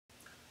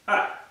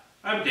Hi,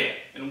 I'm Dan,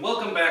 and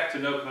welcome back to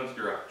Nocones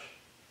Garage.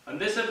 On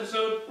this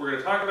episode, we're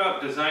going to talk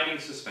about designing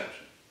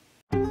suspension.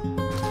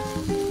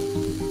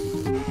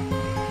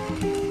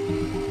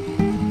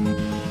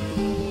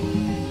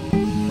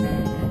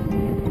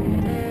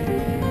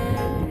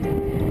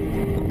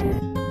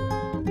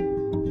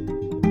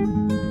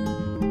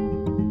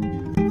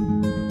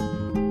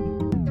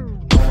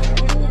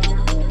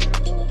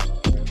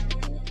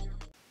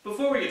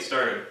 Before we get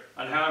started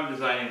on how I'm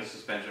designing the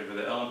suspension for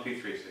the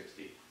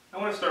LMP360, I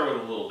want to start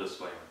with a little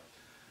disclaimer.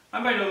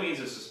 I'm by no means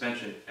a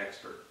suspension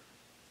expert.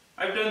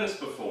 I've done this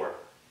before,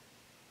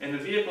 and the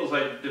vehicles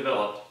I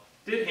developed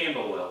did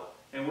handle well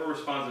and were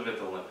responsive at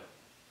the limit.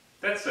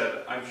 That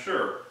said, I'm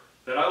sure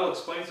that I will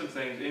explain some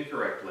things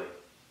incorrectly,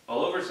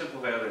 I'll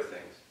oversimplify other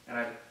things, and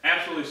I'm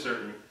absolutely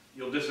certain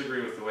you'll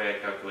disagree with the way I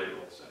calculate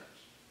roll centers.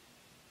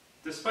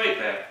 Despite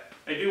that,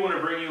 I do want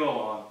to bring you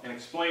along and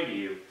explain to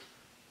you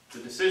the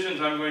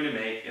decisions I'm going to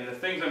make and the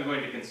things I'm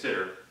going to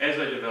consider as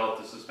I develop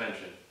the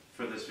suspension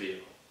for this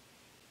vehicle.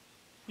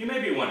 You may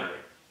be wondering,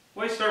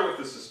 why start with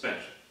the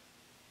suspension?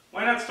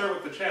 Why not start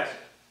with the chassis?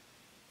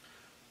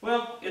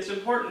 Well, it's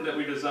important that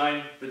we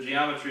design the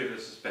geometry of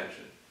the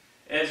suspension,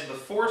 as the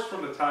force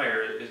from the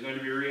tire is going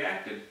to be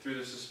reacted through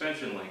the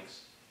suspension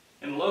links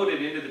and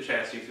loaded into the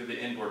chassis through the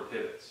inboard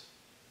pivots.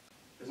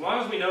 As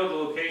long as we know the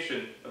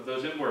location of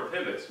those inboard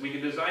pivots, we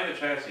can design the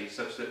chassis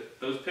such that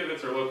those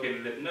pivots are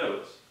located at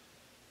nodes.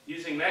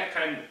 Using that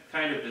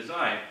kind of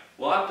design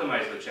will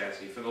optimize the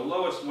chassis for the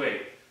lowest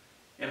weight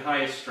and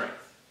highest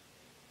strength.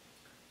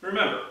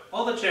 Remember,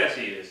 all the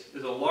chassis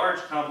is a large,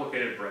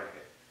 complicated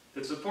bracket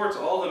that supports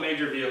all the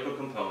major vehicle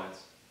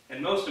components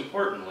and, most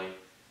importantly,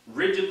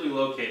 rigidly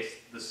locates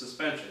the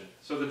suspension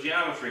so the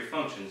geometry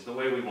functions the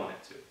way we want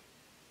it to.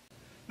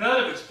 Now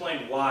that I've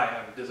explained why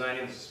I'm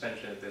designing the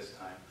suspension at this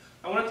time,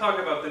 I want to talk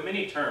about the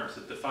many terms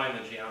that define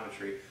the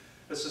geometry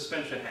the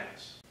suspension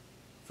has.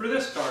 For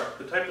this car,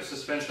 the type of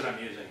suspension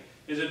I'm using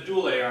is a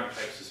dual A-arm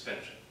type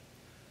suspension.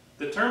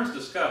 The terms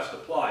discussed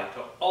apply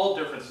to all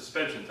different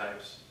suspension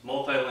types,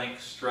 multi-link,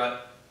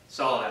 strut,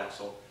 solid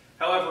axle.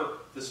 However,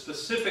 the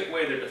specific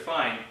way they're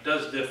defined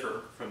does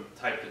differ from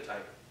type to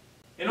type.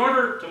 In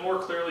order to more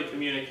clearly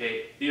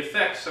communicate the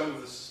effects some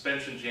of the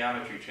suspension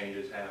geometry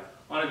changes have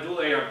on a dual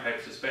A-arm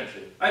type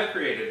suspension, I've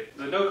created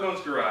the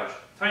Nocones Garage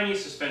Tiny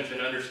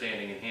Suspension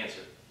Understanding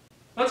Enhancer.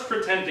 Let's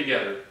pretend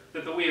together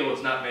that the wheel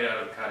is not made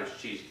out of a cottage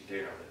cheese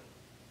container lid.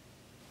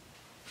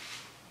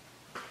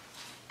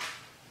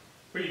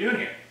 What are you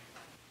doing here?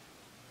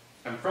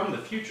 I'm from the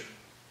future.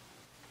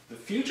 The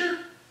future?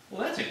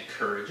 Well, that's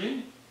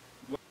encouraging.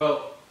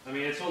 Well, I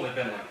mean, it's only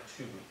been like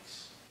 2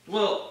 weeks.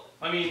 Well,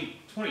 I mean,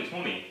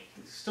 2020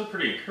 is still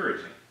pretty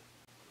encouraging.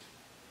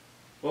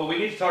 Well, we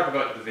need to talk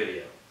about the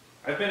video.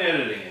 I've been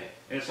editing it,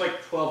 and it's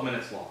like 12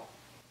 minutes long.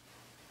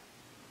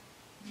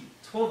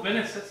 12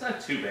 minutes? That's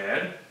not too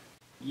bad.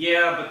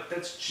 Yeah, but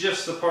that's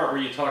just the part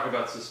where you talk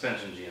about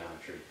suspension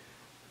geometry.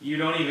 You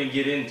don't even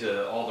get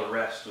into all the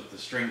rest with the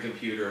string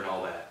computer and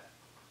all that.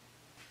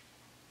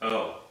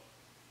 Oh,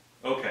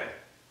 okay.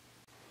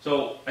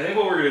 So I think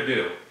what we're going to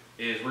do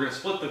is we're going to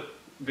split the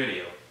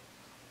video,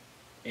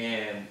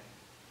 and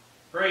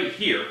right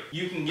here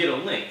you can get a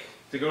link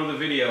to go to the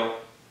video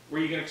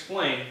where you can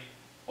explain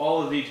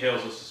all the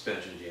details of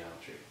suspension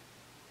geometry.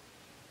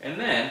 And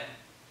then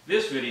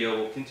this video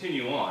will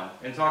continue on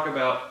and talk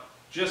about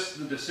just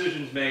the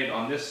decisions made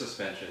on this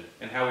suspension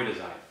and how we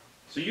design it.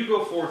 So you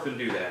go forth and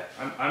do that.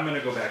 I'm going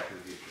to go back to the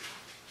future.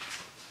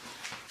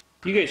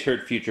 You guys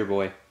heard Future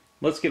Boy.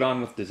 Let's get on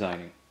with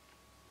designing.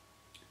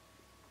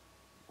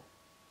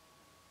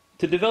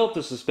 To develop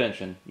the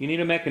suspension, you need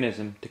a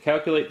mechanism to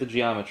calculate the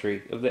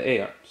geometry of the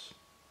A-arms.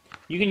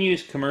 You can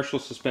use commercial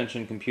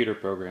suspension computer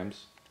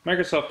programs,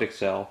 Microsoft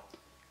Excel,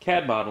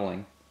 CAD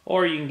modeling,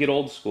 or you can get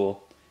old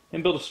school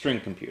and build a string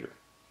computer.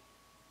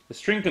 A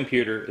string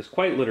computer is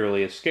quite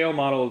literally a scale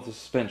model of the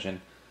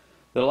suspension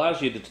that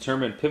allows you to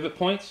determine pivot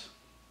points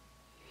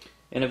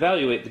and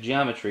evaluate the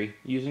geometry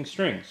using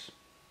strings.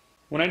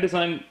 When I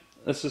design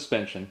a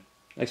suspension,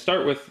 I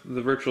start with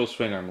the virtual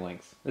swing arm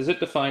length, as it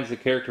defines the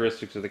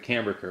characteristics of the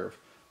camber curve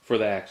for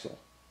the axle.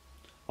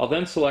 I'll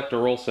then select a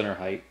roll center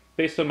height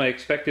based on my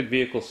expected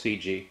vehicle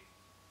CG.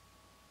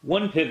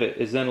 One pivot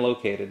is then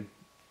located,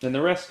 and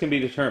the rest can be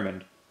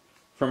determined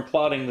from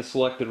plotting the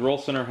selected roll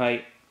center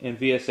height and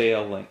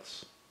VSAL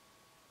lengths.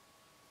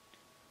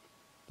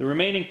 The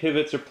remaining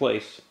pivots are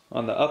placed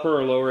on the upper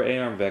or lower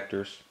A-arm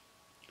vectors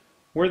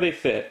where they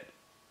fit,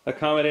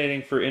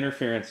 accommodating for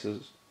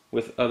interferences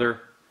with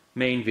other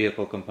main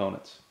vehicle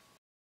components.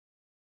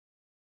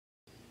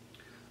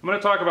 I'm going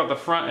to talk about the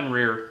front and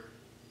rear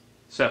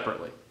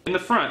separately. In the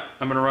front,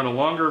 I'm going to run a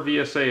longer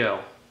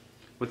VSAL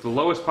with the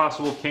lowest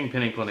possible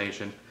kingpin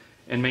inclination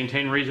and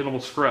maintain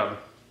reasonable scrub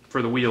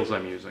for the wheels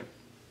I'm using.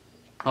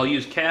 I'll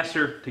use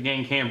caster to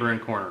gain camber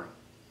and cornering.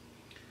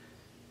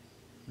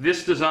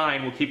 This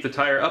design will keep the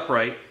tire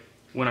upright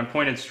when I'm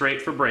pointed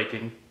straight for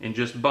braking and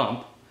just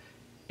bump,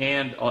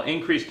 and I'll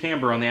increase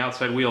camber on the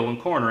outside wheel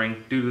when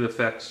cornering due to the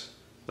effects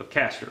of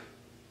caster.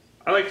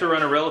 I like to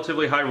run a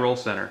relatively high roll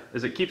center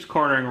as it keeps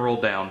cornering roll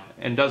down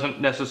and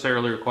doesn't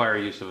necessarily require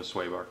use of a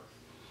sway bar.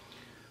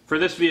 For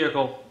this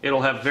vehicle,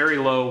 it'll have very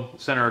low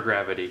center of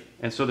gravity,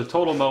 and so the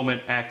total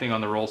moment acting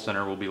on the roll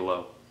center will be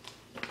low.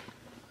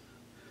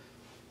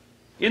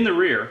 In the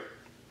rear,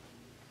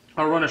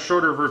 I'll run a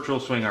shorter virtual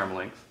swing arm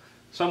length,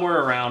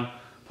 somewhere around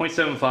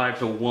 0.75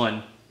 to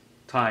 1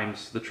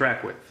 times the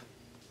track width.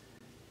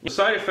 The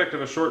side effect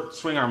of a short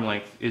swing arm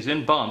length is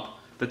in bump,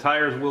 the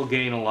tires will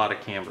gain a lot of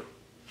camber.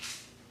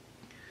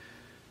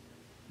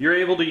 You're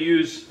able to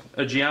use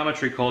a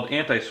geometry called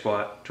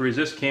anti-squat to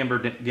resist camber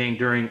gain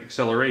during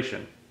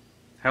acceleration.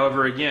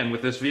 However, again,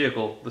 with this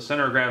vehicle, the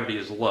center of gravity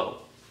is low.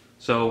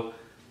 So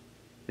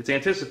it's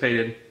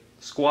anticipated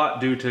squat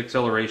due to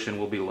acceleration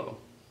will be low.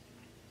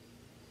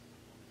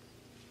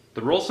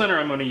 The roll center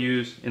I'm going to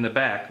use in the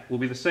back will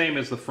be the same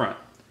as the front.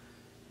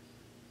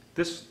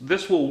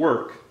 This will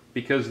work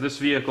because this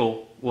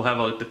vehicle will have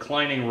a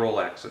declining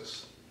roll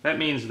axis. That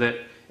means that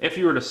if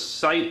you were to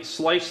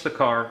slice the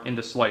car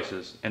into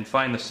slices and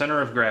find the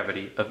center of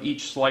gravity of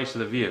each slice of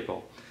the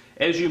vehicle,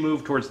 as you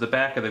move towards the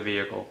back of the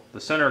vehicle, the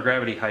center of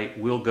gravity height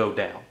will go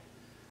down.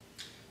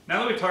 Now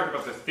that we've talked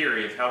about the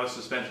theory of how the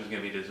suspension is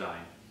going to be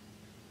designed,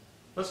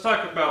 let's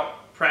talk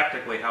about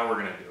practically how we're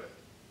going to do it.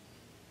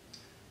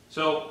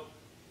 So,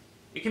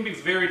 it can be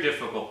very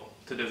difficult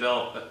to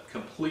develop a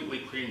completely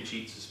clean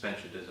sheet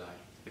suspension design.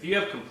 If you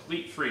have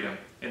complete freedom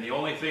and the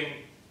only thing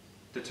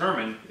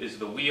determined is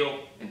the wheel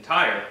and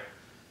tire,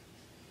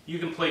 you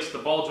can place the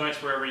ball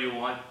joints wherever you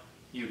want,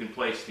 you can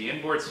place the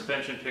inboard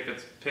suspension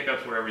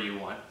pickups wherever you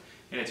want,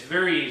 and it's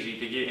very easy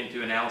to get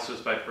into analysis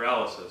by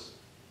paralysis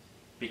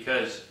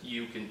because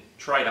you can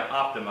try to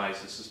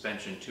optimize the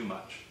suspension too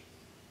much.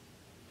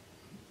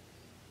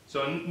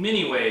 So in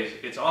many ways,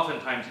 it's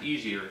oftentimes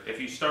easier if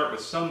you start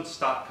with some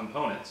stock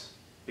components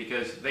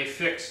because they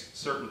fix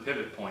certain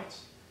pivot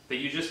points that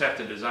you just have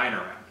to design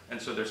around.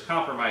 And so there's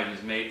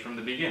compromises made from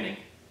the beginning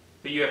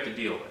that you have to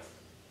deal with.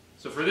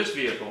 So for this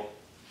vehicle,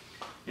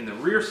 in the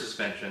rear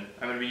suspension,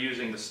 I'm going to be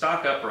using the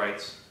stock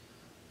uprights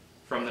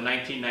from the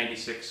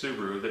 1996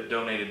 Subaru that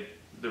donated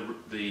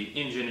the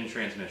engine and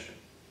transmission.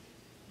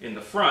 In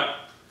the front,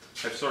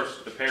 I've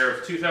sourced a pair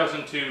of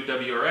 2002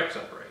 WRX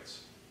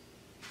uprights.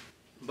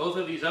 Both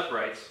of these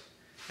uprights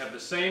have the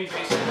same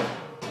basic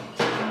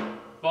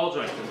ball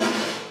joint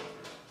position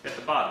at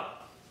the bottom,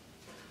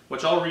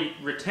 which I'll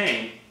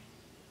retain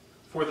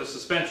for the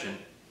suspension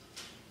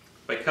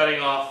by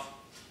cutting off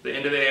the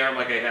end of the arm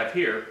like I have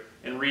here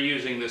and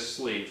reusing this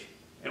sleeve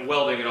and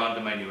welding it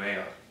onto my new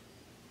AR.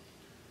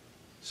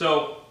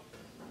 So,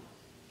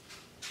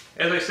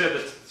 as I said,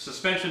 the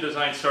suspension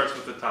design starts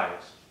with the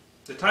tires.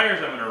 The tires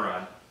I'm going to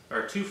run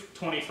are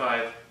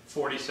 225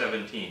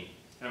 40/17,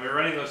 and I'm going to be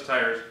running those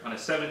tires on a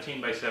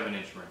 17 by 7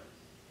 inch rim.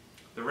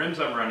 The rims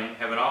I'm running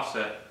have an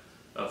offset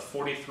of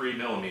 43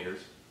 millimeters.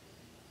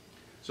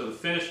 So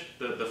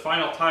the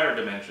final tire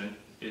dimension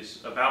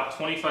is about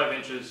 25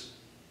 inches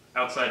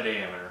outside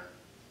diameter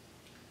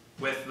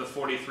with the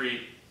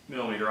 43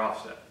 millimeter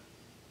offset.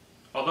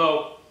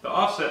 Although the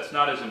offset's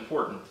not as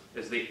important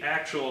as the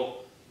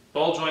actual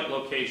ball joint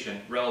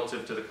location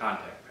relative to the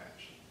contact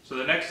patch. So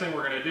the next thing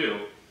we're going to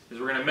do is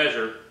we're going to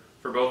measure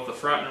for both the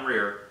front and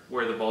rear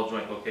where the ball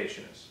joint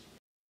location is.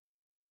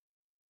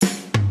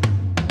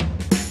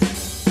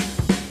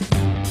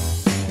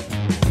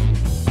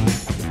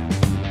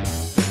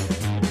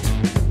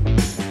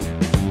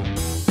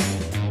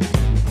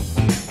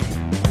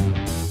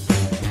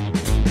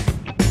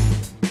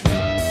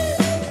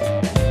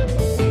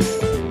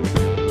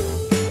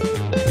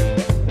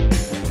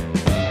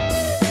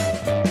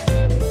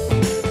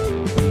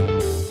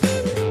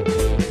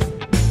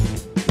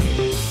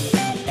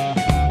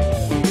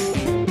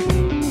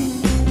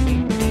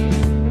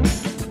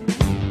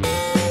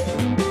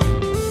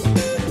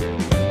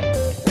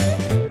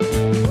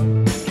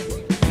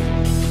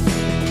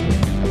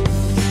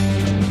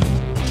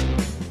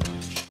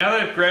 Now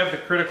that I've grabbed the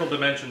critical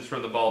dimensions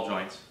from the ball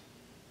joints,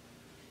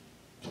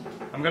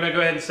 I'm going to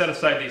go ahead and set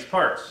aside these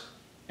parts,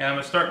 and I'm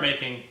going to start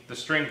making the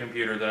string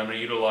computer that I'm going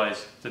to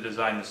utilize to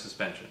design the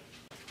suspension.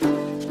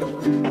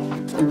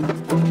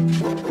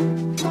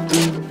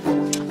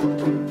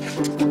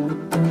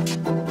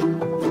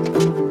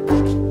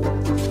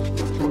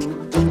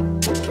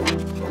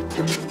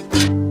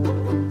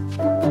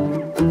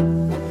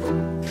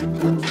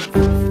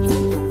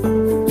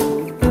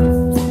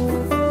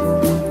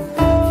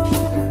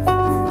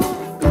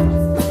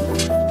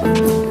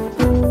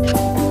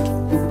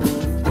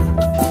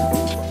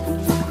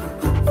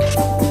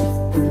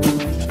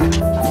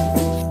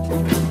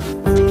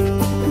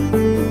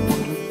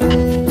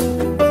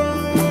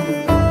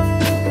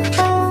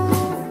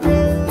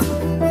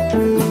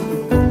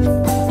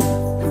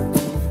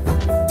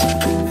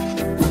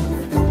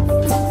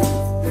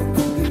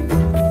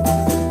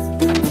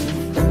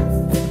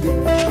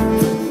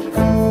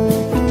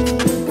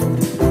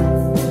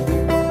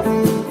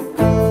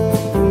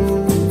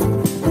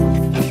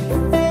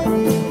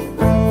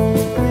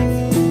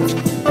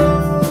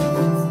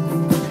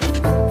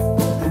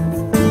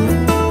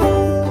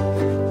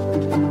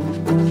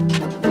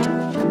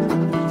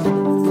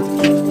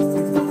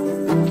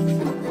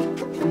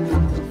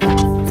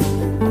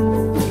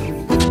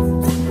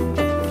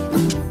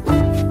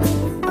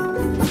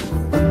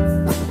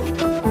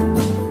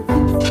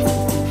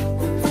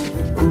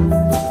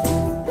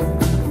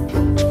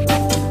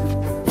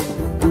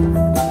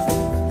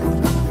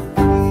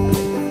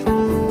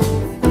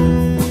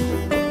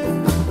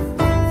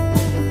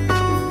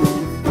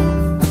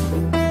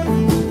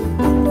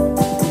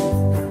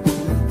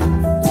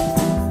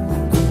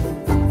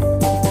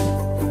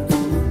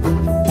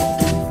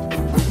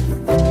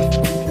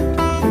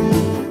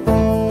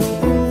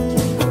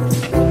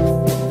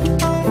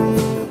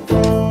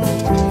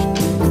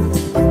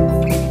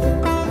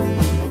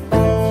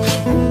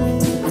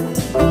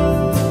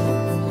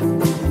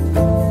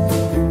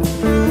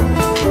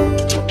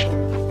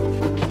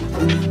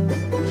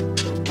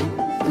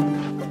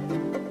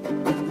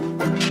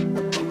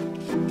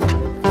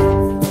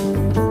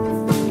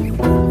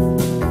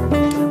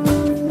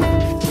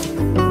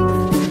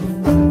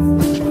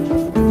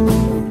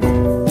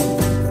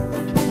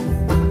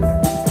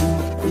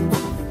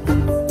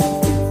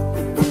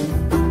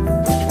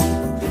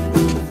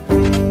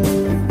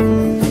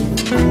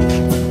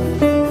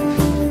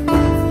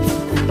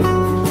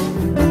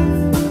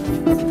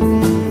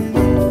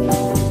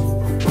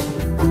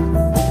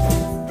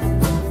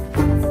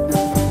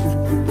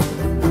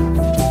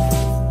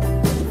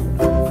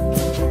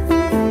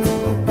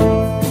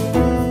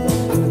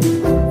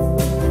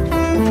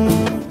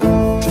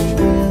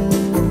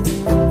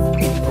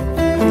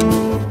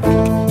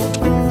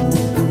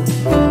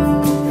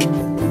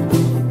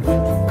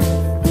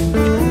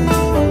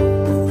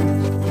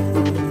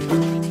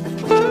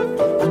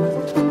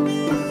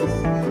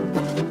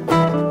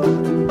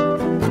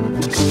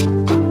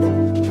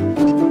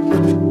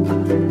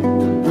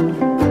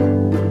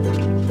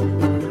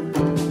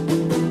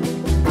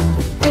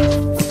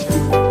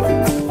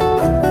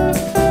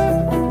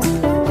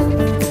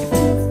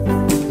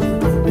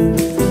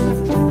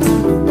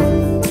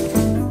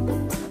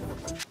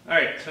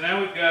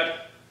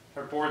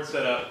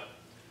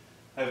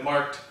 I've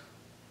marked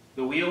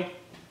the wheel,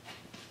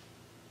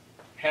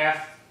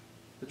 half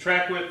the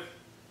track width,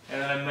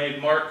 and then I've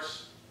made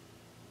marks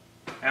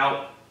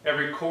out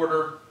every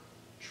quarter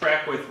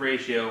track width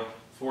ratio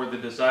for the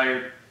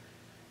desired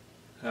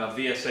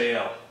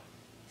VSAL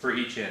for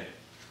each end.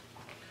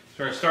 So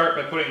we're going to start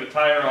by putting the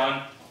tire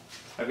on.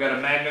 I've got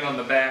a magnet on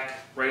the back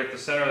right at the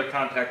center of the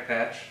contact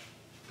patch.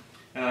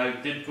 And I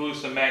did glue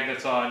some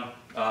magnets on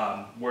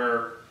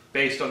where,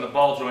 based on the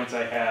ball joints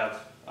I have,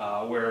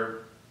 where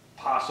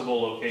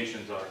possible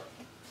locations are.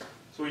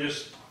 So we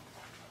just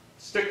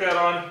stick that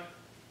on,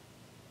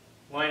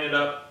 line it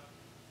up.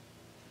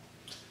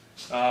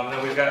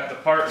 Then we've got the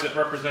part that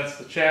represents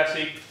the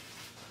chassis.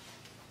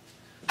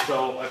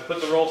 So I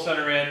put the roll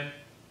center in.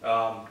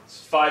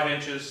 It's 5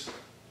 inches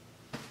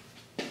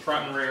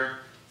front and rear.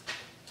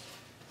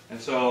 And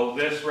so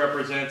this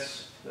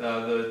represents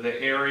the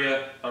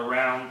area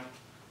around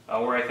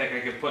where I think I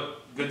could put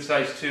good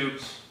sized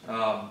tubes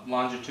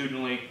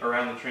longitudinally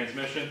around the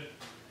transmission.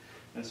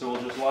 And so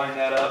we'll just line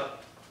that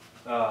up.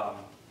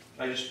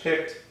 I just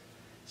picked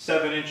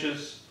 7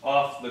 inches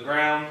off the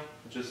ground,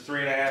 which is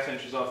 3.5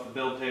 inches off the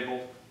build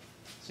table.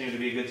 Seemed to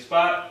be a good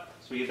spot.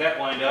 So we get that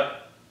lined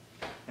up.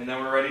 And then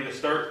we're ready to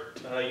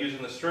start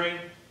using the string.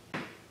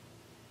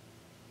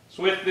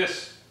 So with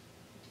this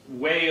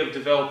way of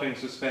developing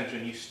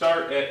suspension, you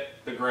start at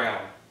the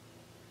ground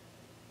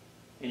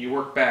and you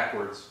work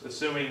backwards,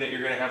 assuming that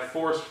you're going to have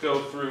force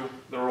go through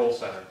the roll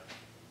center.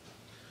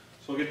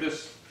 So we'll get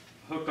this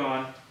hooked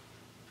on.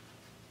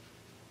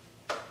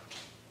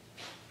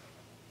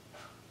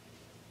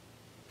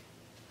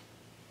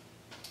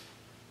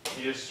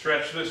 You just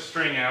stretch this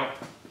string out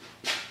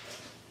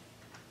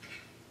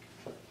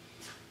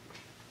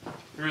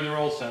through the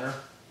roll center.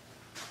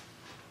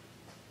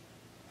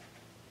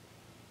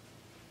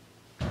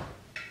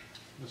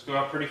 Just go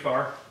out pretty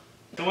far.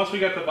 And once we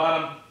got the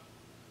bottom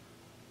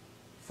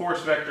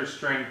force vector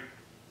string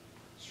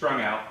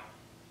strung out,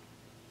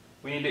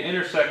 we need to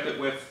intersect it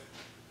with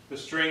the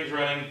strings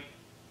running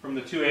from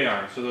the 2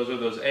 A-arms. So those are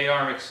those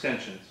A-arm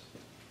extensions.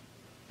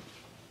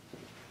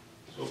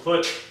 So we'll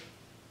put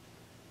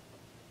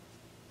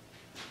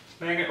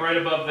magnet right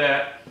above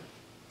that.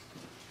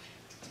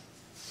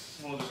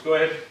 And we'll just go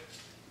ahead and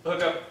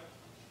hook up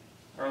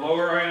our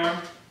lower A-arm.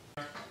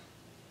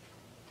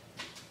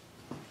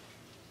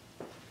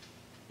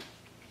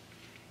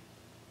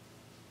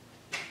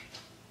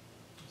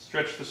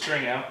 Stretch the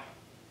string out.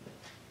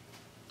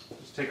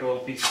 Just take a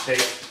little piece of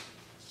tape.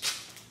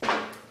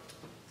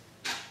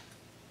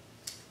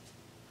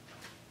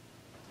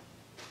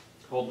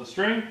 Hold the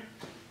string,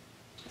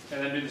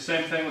 and then do the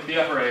same thing with the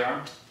upper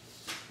A-arm.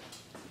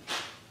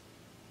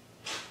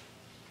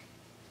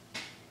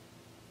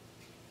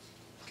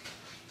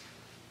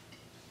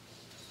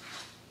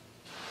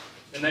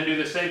 And then do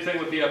the same thing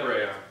with the upper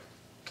A-arm.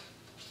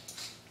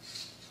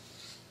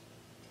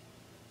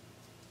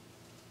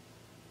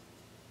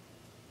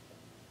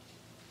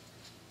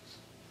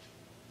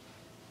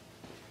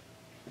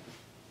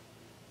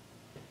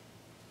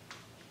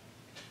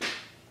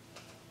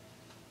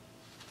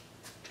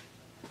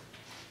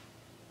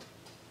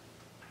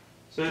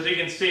 So as you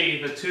can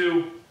see, the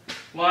 2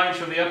 lines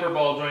from the upper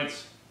ball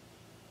joints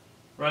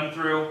run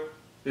through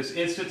this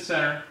instant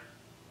center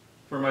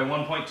for my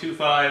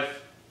 1.25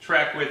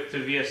 track width to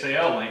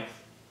VSAL length.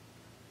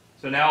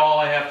 So now all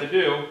I have to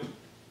do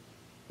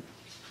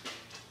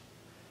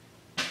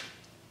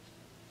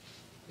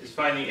is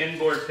find the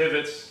inboard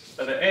pivots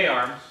of the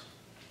A-arms,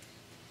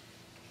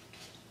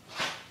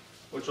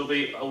 which will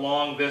be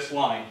along this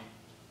line.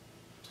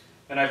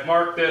 And I've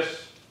marked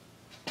this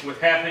with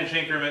 1/2 inch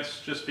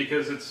increments just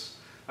because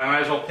I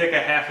might as well pick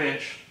a 1/2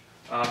 inch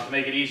to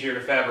make it easier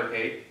to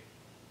fabricate.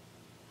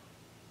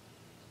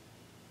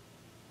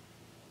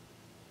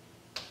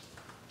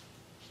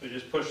 So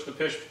just push the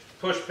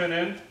push pin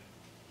in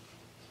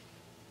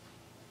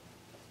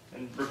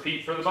and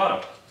repeat for the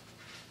bottom.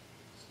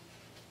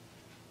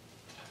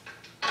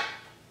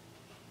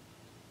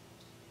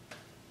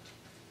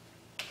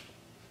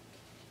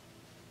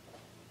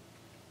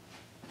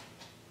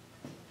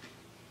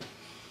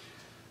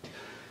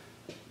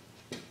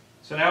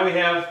 So now we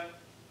have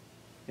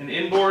an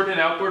inboard and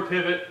outboard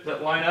pivot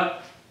that line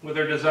up with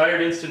our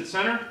desired instant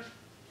center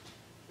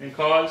and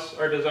cause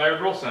our desired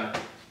roll center.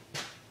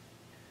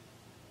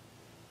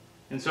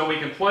 And so we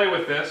can play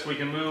with this. We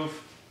can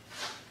move,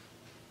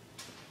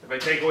 if I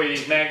take away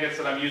these magnets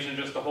that I'm using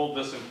just to hold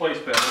this in place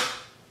better,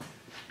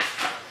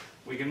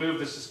 we can move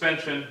the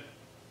suspension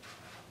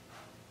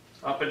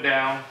up and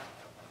down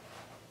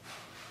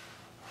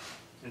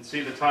and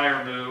see the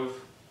tire move.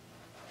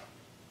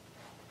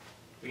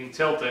 We can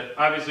tilt it.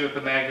 Obviously with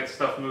the magnet,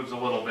 stuff moves a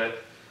little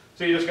bit.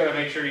 So you just got to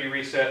make sure you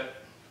reset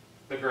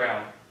the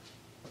ground.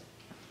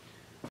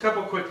 A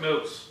couple quick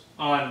notes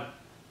on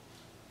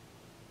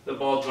the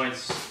ball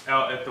joints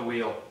out at the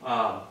wheel.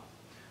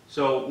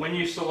 So when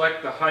you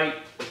select the height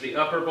of the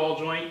upper ball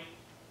joint,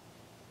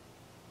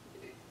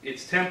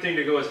 it's tempting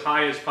to go as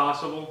high as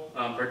possible,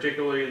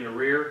 particularly in the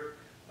rear.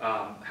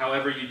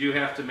 However, you do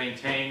have to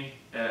maintain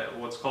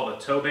what's called a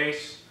toe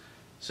base.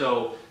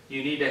 So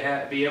you need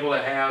to be able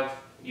to have,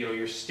 you know,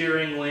 your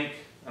steering link,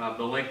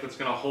 the link that's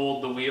going to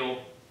hold the wheel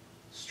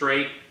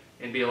straight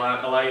and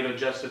allow you to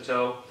adjust the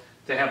toe,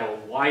 to have a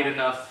wide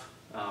enough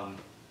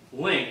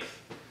length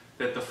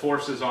that the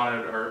forces on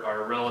it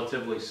are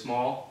relatively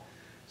small.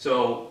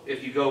 So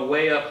if you go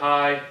way up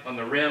high on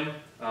the rim,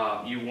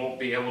 you won't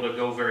be able to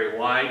go very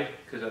wide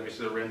because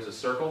obviously the rim's a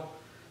circle.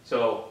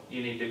 So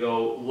you need to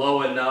go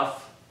low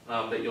enough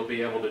that you'll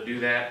be able to do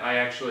that. I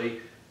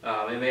actually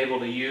am able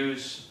to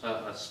use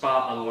a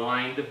spot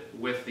aligned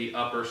with the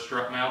upper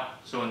strut mount.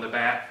 So in the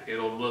back,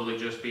 it'll literally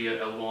just be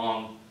a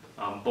long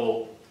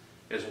bolt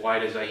as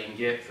wide as I can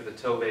get for the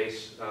toe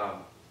base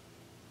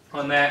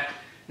on that.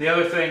 The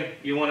other thing,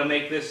 you want to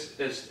make this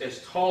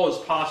as tall as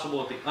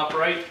possible at the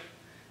upright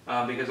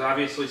because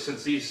obviously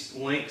since these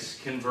links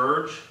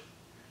converge,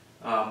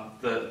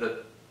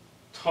 the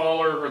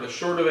taller or the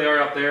shorter they are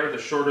out there, the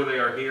shorter they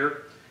are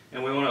here.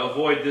 And we want to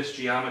avoid this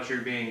geometry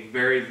being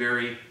very,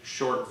 very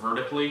short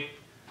vertically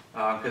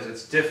because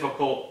it's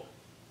difficult,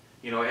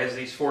 you know, as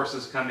these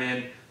forces come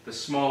in, the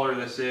smaller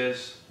this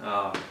is,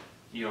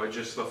 you know,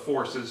 the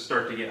forces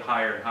start to get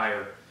higher and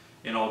higher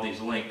in all these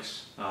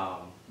links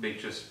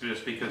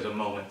just because of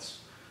moments.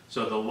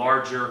 So the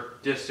larger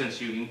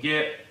distance you can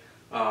get,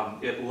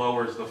 it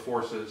lowers the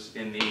forces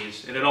in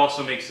these, and it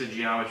also makes the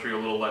geometry a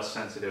little less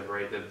sensitive,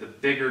 right? The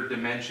bigger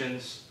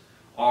dimensions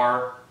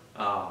are,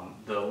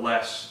 the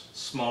less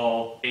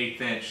small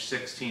 1/8 inch,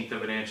 1/16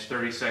 of an inch,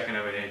 32nd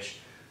of an inch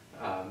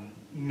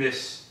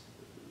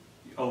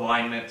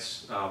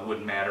misalignments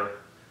wouldn't matter.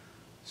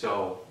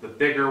 So the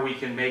bigger we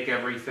can make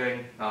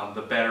everything,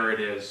 the better it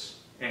is.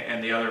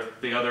 And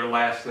the other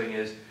last thing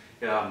is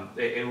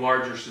a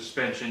larger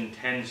suspension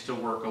tends to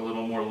work a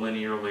little more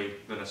linearly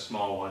than a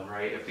small one,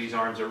 right? If these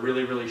arms are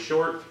really, really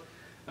short,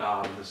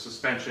 the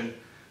suspension,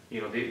 you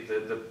know,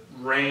 the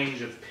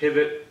range of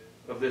pivot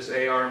of this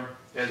A-arm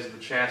as the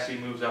chassis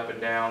moves up and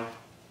down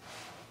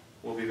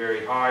will be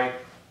very high,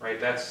 right?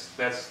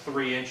 That's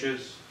 3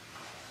 inches,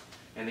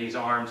 and these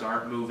arms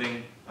aren't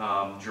moving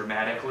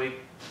dramatically,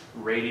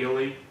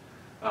 radially,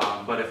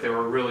 but if they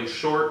were really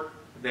short,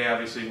 they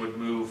obviously would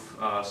move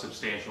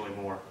substantially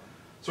more.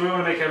 So we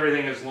want to make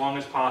everything as long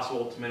as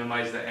possible to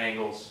minimize the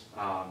angles,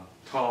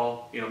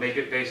 tall, you know, make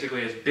it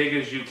basically as big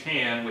as you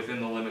can within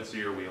the limits of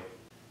your wheel.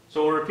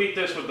 So we'll repeat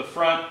this with the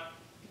front,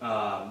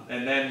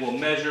 and then we'll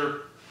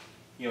measure,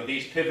 you know,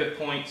 these pivot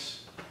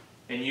points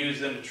and use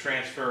them to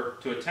transfer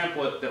to a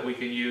template that we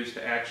can use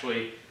to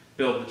actually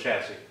build the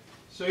chassis.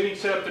 So getting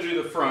set up to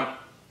do the front,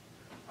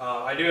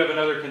 I do have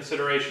another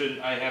consideration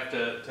I have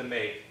to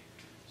make.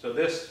 So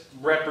this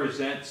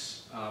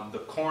represents the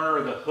corner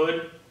of the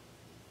hood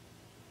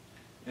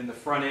in the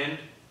front end.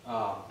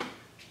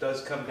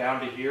 Does come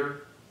down to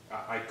here.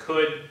 I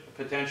could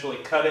potentially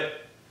cut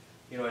it,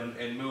 you know,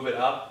 and move it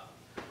up.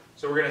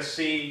 So we're going to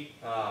see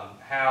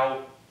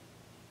how,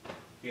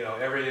 you know,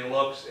 everything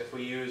looks if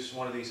we use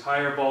one of these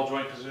higher ball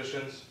joint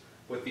positions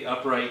with the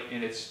upright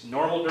in its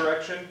normal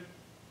direction.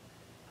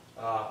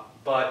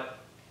 But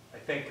I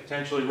think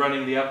potentially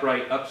running the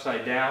upright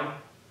upside down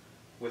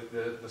with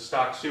the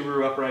stock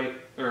Subaru upright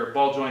or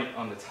ball joint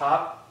on the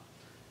top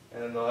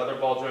and then the other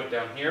ball joint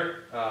down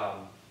here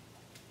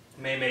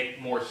may make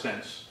more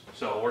sense.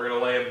 So we're going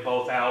to lay them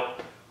both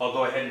out. I'll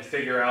go ahead and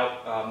figure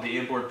out the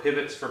inboard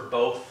pivots for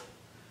both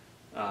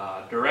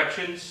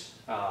directions.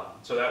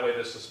 So that way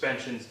the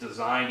suspension's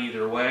designed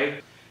either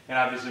way. And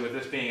obviously with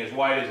this being as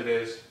wide as it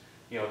is,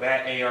 you know,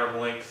 that A-arm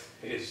length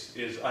is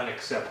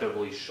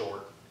unacceptably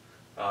short.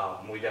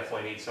 We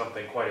definitely need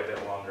something quite a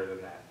bit longer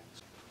than that.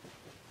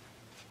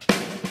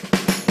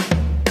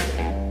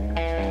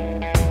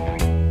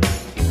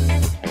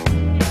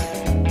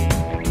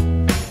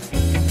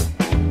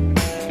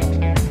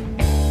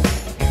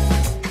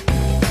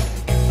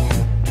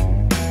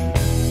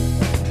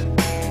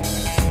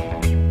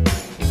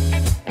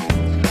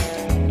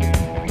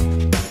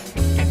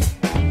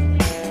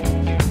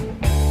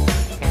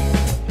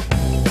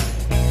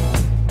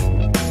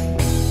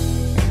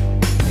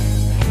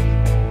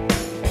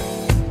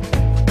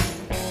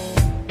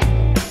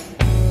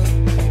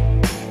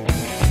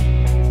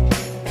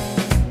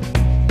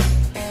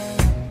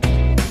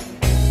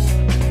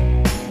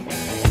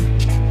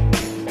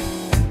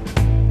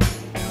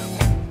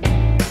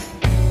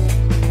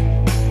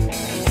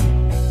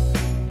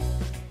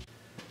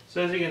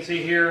 So as you can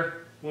see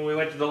here, when we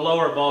went to the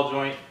lower ball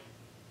joint,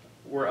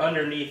 we're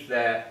underneath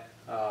that.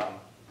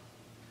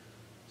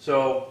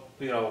 So,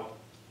 you know,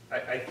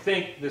 I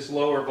think this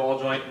lower ball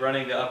joint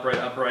running the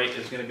upright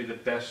is going to be the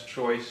best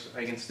choice.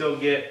 I can still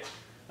get,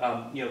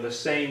 you know, the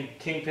same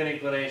kingpin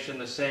inclination,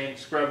 the same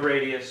scrub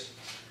radius.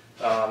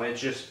 It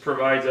just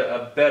provides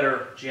a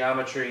better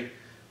geometry.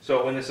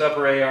 So when this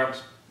upper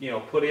A-arm's, you know,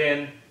 put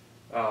in,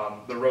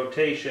 the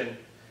rotation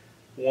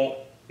won't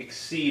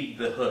exceed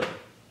the hood.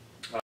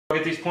 I'll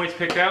get these points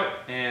picked out,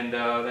 and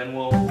then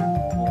we'll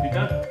be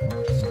done.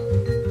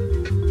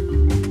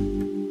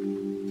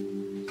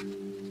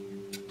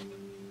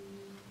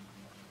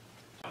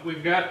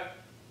 We've got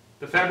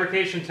the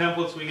fabrication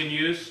templates we can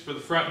use for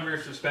the front and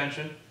rear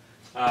suspension.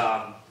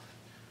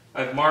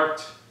 I've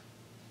marked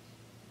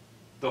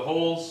the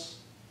holes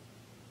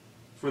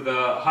for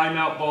the high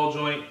mount ball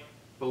joint,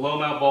 the low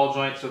mount ball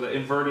joint, so the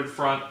inverted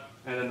front,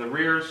 and then the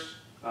rears.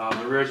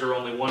 The rears are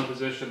only one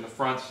position. The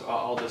fronts,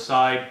 I'll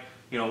decide,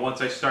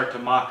 once I start to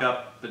mock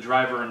up the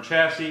driver and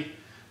chassis,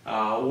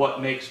 what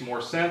makes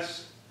more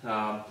sense.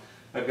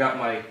 I've got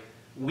my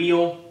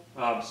wheel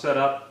set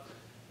up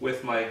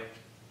with my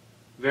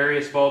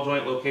various ball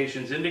joint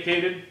locations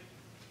indicated,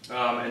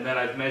 and then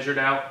I've measured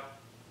out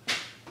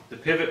the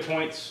pivot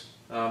points.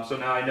 So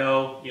now I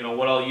know,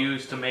 what I'll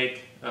use to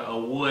make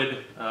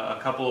a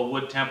couple of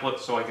wood templates,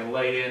 so I can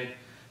lay in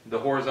the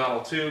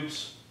horizontal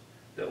tubes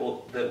that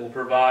will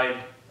provide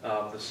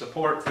the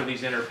support for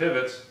these inner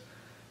pivots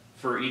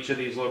for each of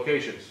these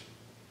locations.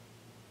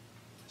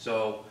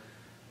 So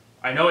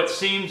I know it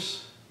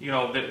seems,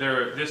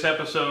 that this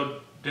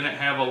episode didn't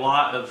have a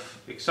lot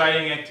of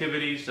exciting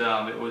activities.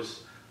 It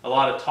was a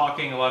lot of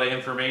talking, a lot of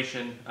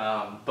information,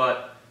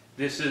 but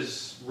this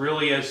is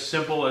really as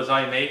simple as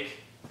I make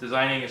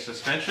designing a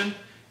suspension.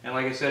 And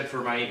like I said,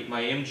 for my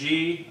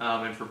MG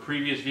and for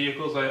previous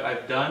vehicles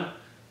I've done,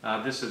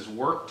 this has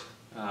worked.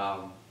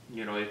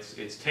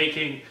 It's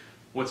taking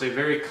what's a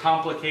very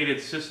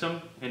complicated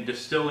system and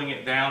distilling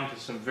it down to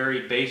some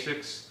very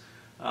basics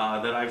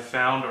that I've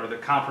found are the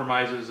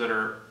compromises that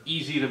are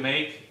easy to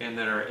make and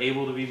that are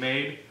able to be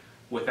made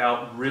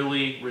without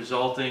really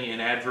resulting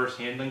in adverse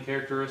handling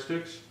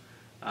characteristics.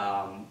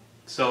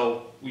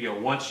 So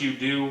once you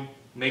do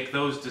make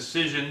those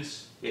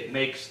decisions, it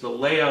makes the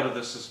layout of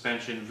the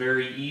suspension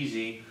very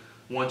easy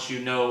once you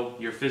know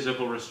your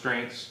physical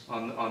restraints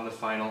on the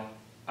final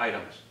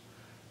items.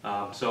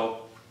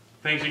 So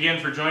thanks again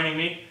for joining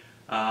me.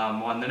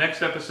 On the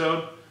next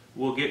episode,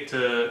 we'll get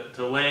to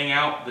laying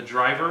out the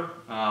driver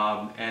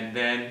and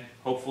then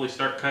hopefully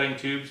start cutting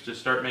tubes to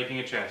start making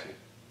a chassis.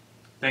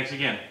 Thanks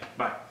again.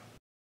 Bye.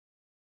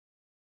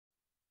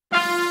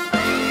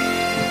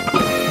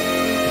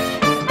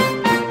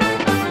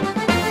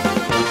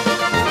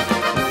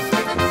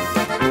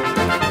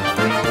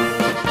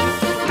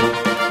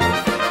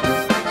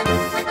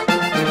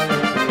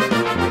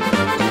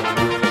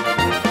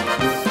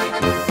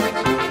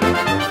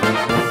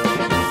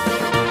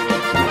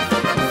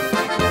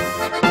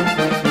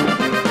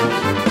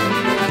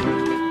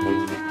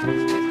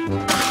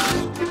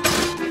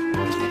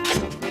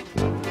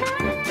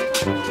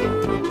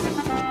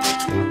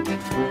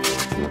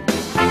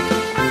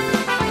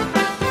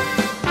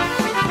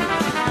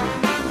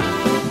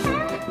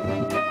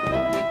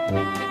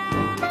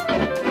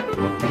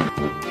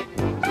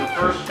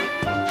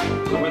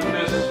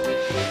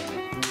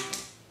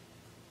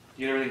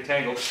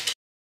 Tangled.